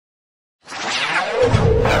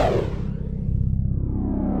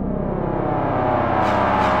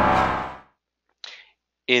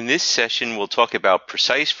In this session, we'll talk about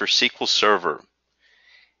Precise for SQL Server.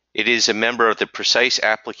 It is a member of the Precise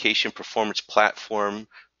Application Performance Platform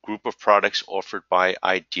group of products offered by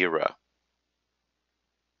IDERA.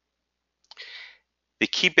 The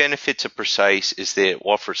key benefits of Precise is that it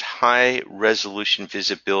offers high resolution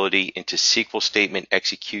visibility into SQL statement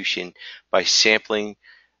execution by sampling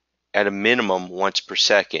at a minimum once per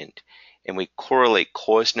second. And we correlate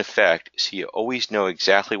cause and effect so you always know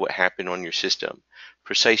exactly what happened on your system.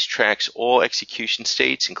 Precise tracks all execution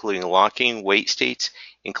states, including locking, wait states,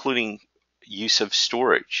 including use of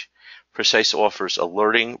storage. Precise offers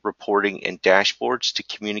alerting, reporting, and dashboards to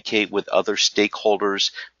communicate with other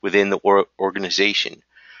stakeholders within the organization.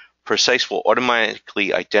 Precise will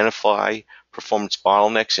automatically identify performance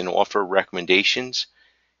bottlenecks and offer recommendations.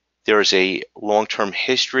 There is a long-term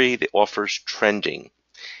history that offers trending.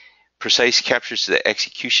 Precise captures the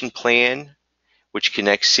execution plan, which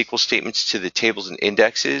connects SQL statements to the tables and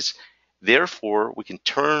indexes. Therefore, we can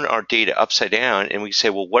turn our data upside down and we can say,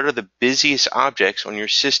 well, what are the busiest objects on your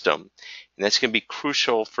system? And that's going to be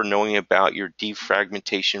crucial for knowing about your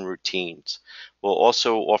defragmentation routines. We'll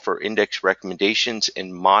also offer index recommendations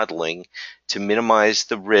and modeling to minimize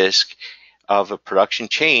the risk of a production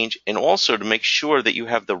change and also to make sure that you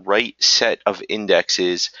have the right set of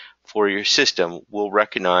indexes for your system. We'll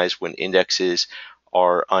recognize when indexes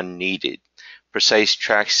are unneeded. Precise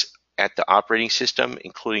tracks at the operating system,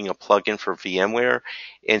 including a plugin for VMware.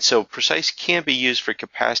 And so Precise can be used for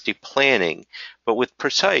capacity planning, but with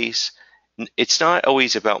Precise, it's not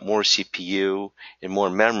always about more CPU and more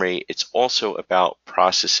memory. It's also about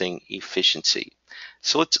processing efficiency.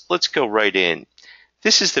 So let's go right in.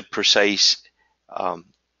 This is the Precise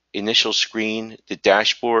initial screen, the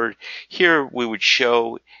dashboard. Here we would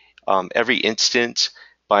show every instance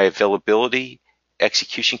by availability,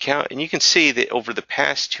 execution count, and you can see that over the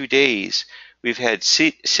past 2 days we've had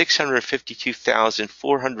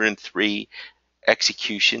 652,403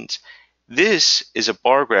 executions. This is a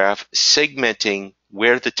bar graph segmenting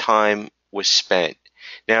where the time was spent.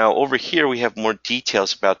 Now over here we have more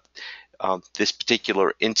details about this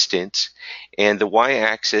particular instance, and the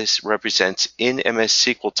y-axis represents in MS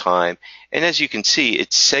SQL time, and as you can see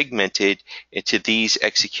it's segmented into these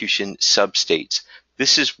execution substates.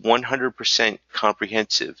 This is 100%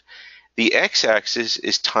 comprehensive. The x-axis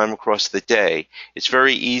is time across the day. It's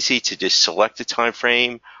very easy to just select the time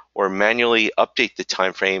frame or manually update the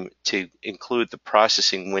time frame to include the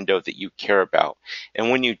processing window that you care about. And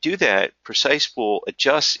when you do that, Precise will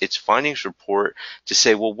adjust its findings report to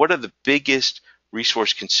say, well, what are the biggest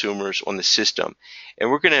resource consumers on the system? And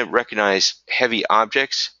we're going to recognize heavy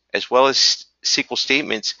objects as well as SQL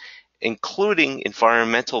statements, including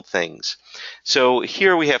environmental things. So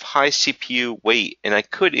here we have high CPU weight, and I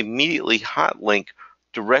could immediately hot link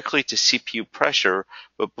directly to CPU pressure,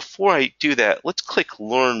 but before I do that, let's click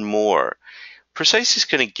Learn More. Precise is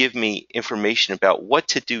going to give me information about what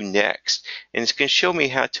to do next, and it's going to show me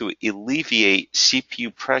how to alleviate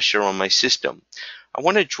CPU pressure on my system. I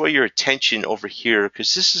want to draw your attention over here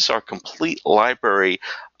because this is our complete library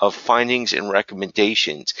of findings and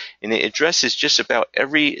recommendations, and it addresses just about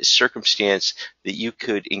every circumstance that you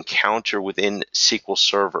could encounter within SQL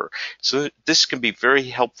Server. So this can be very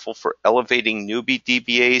helpful for elevating newbie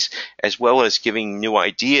DBAs as well as giving new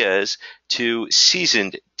ideas to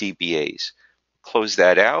seasoned DBAs. Close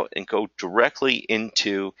that out and go directly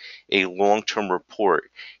into a long-term report.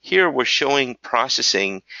 Here we're showing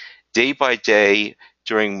processing day by day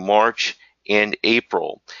during March and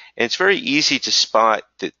April. And it's very easy to spot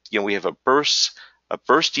that we have a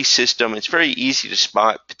bursty system. It's very easy to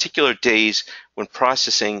spot particular days when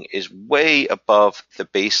processing is way above the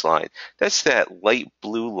baseline. That's that light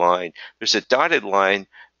blue line. There's a dotted line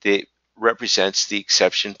that represents the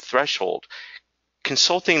exception threshold.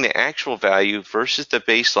 Consulting the actual value versus the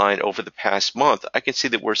baseline over the past month, I can see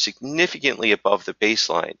that we're significantly above the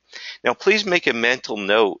baseline. Now please make a mental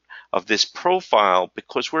note of this profile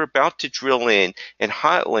because we're about to drill in and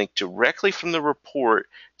hot link directly from the report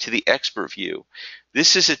to the expert view.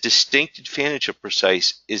 This is a distinct advantage of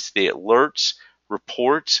Precise, is the alerts,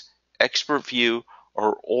 reports, expert view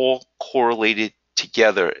are all correlated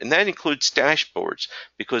together, and that includes dashboards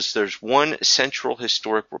because there's one central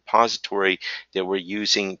historic repository that we're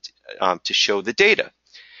using to show the data.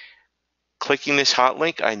 Clicking this hot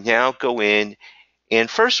link, I now go in, and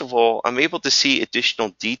first of all, I'm able to see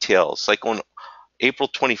additional details. Like on April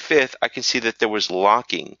 25th, I can see that there was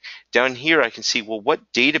locking. Down here, I can see, well,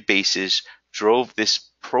 what databases drove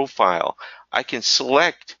this profile? I can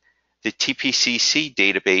select the TPCC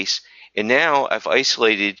database, and now I've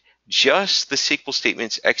isolated just the SQL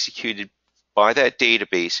statements executed by that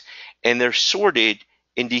database, and they're sorted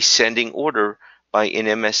in descending order by in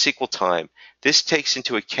MS SQL time. This takes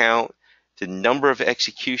into account the number of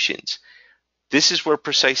executions. This is where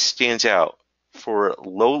Precise stands out. For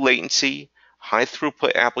low latency, high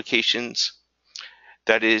throughput applications,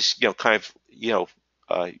 that is, kind of,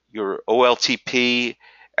 your OLTP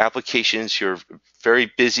applications, your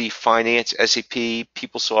very busy finance, SAP,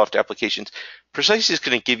 PeopleSoft applications. Precise is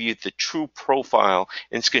going to give you the true profile,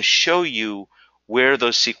 and it's going to show you where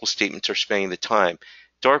those SQL statements are spending the time.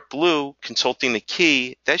 Dark blue, consulting the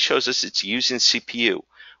key, that shows us it's using CPU.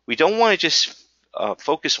 We don't want to just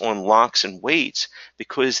focus on locks and waits,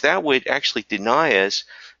 because that would actually deny us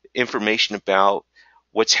information about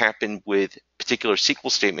what's happened with particular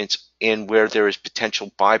SQL statements and where there is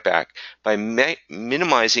potential buyback. By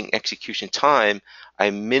minimizing execution time, I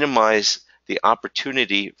minimize the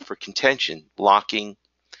opportunity for contention, locking,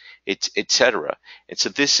 etc. And so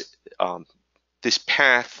this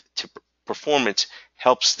path to performance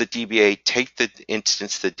helps the DBA take the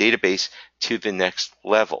instance, the database, to the next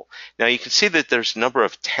level. Now you can see that there's a number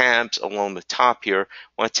of tabs along the top here.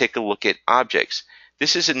 I want to take a look at objects.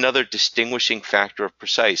 This is another distinguishing factor of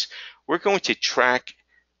Precise. We're going to track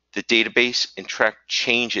the database and track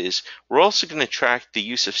changes. We're also going to track the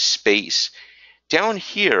use of space. Down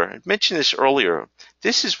here, I mentioned this earlier,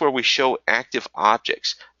 this is where we show active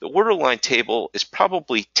objects. The order line table is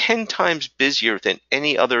probably 10 times busier than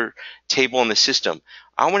any other table in the system.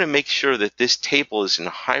 I want to make sure that this table is in a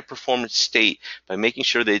high performance state by making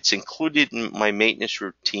sure that it's included in my maintenance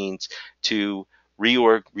routines to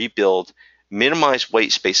reorg, rebuild, minimize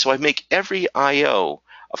white space. So I make every I/O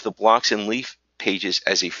of the blocks and leaf pages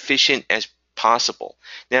as efficient as possible.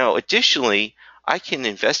 Now, additionally, I can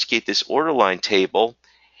investigate this order line table,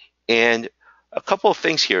 and a couple of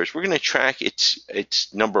things here is we're going to track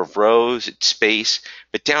its number of rows, its space,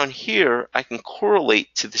 but down here I can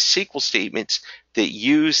correlate to the SQL statements that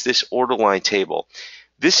use this order line table.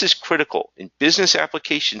 This is critical. In business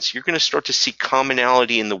applications, you're going to start to see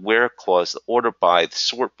commonality in the where clause, the order by, the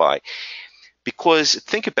sort by, because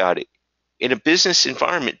think about it. In a business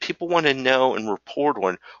environment, people want to know and report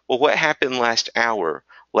on, well, what happened last hour,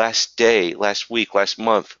 last day, last week, last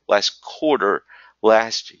month, last quarter,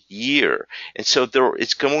 last year. And so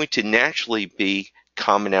it's going to naturally be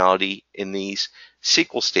commonality in these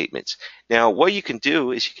SQL statements. Now, what you can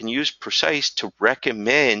do is you can use Precise to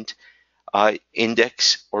recommend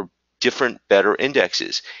index or different better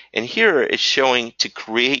indexes. And here it's showing to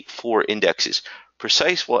create 4 indexes.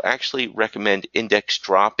 Precise will actually recommend index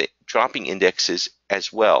dropping indexes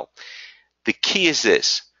as well. The key is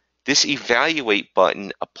this. This evaluate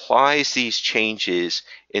button applies these changes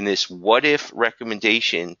in this what if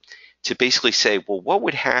recommendation to basically say, well, what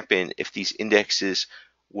would happen if these indexes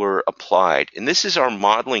were applied? And this is our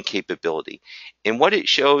modeling capability. And what it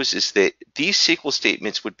shows is that these SQL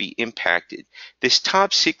statements would be impacted. This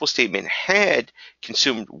top SQL statement had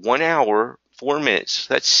consumed 1 hour, 4 minutes.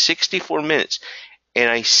 That's 64 minutes. And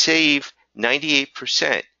I save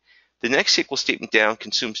 98%. The next SQL statement down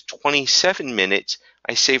consumes 27 minutes.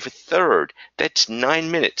 I save a third. That's 9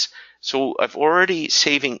 minutes. So I've already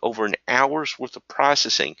saving over an hour's worth of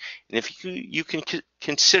processing. And if you can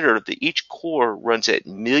consider that each core runs at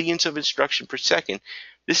millions of instructions per second,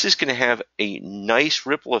 this is going to have a nice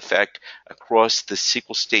ripple effect across the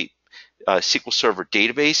SQL Server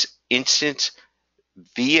database, instance,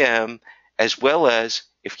 VM, as well as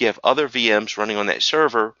if you have other VMs running on that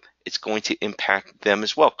server, it's going to impact them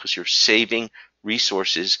as well because you're saving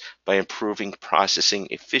resources by improving processing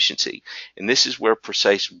efficiency. And this is where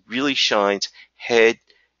Precise really shines head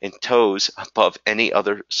and toes above any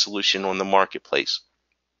other solution on the marketplace.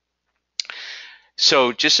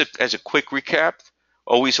 So just as a quick recap,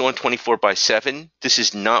 always on 24/7. This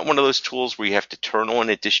is not one of those tools where you have to turn on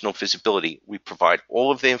additional visibility. We provide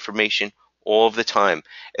all of the information all of the time,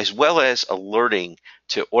 as well as alerting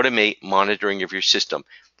to automate monitoring of your system.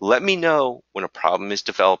 Let me know when a problem is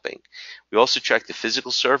developing. We also track the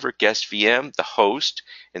physical server, guest VM, the host,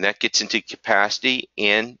 and that gets into capacity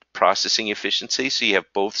and processing efficiency, so you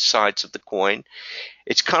have both sides of the coin.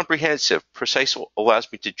 It's comprehensive. Precise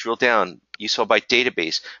allows me to drill down. You saw by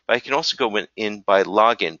database, but I can also go in by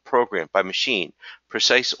login, program, by machine.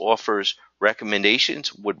 Precise offers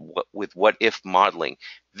recommendations with what if modeling.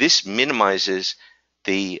 This minimizes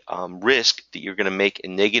the risk that you're going to make a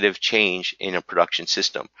negative change in a production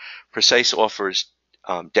system. Precise offers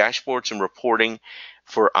dashboards and reporting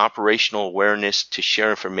for operational awareness to share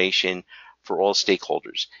information for all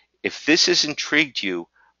stakeholders. If this has intrigued you,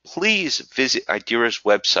 please visit IDERA's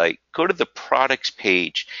website. Go to the products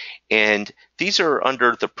page, and these are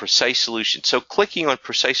under the Precise solution. So clicking on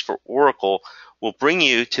Precise for Oracle will bring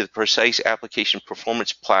you to the Precise Application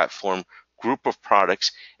Performance Platform group of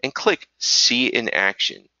products and click See in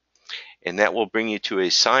Action. And that will bring you to a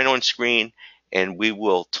sign-on screen, and we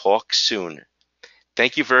will talk soon.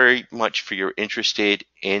 Thank you very much for your interest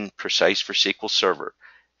in Precise for SQL Server.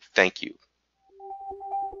 Thank you.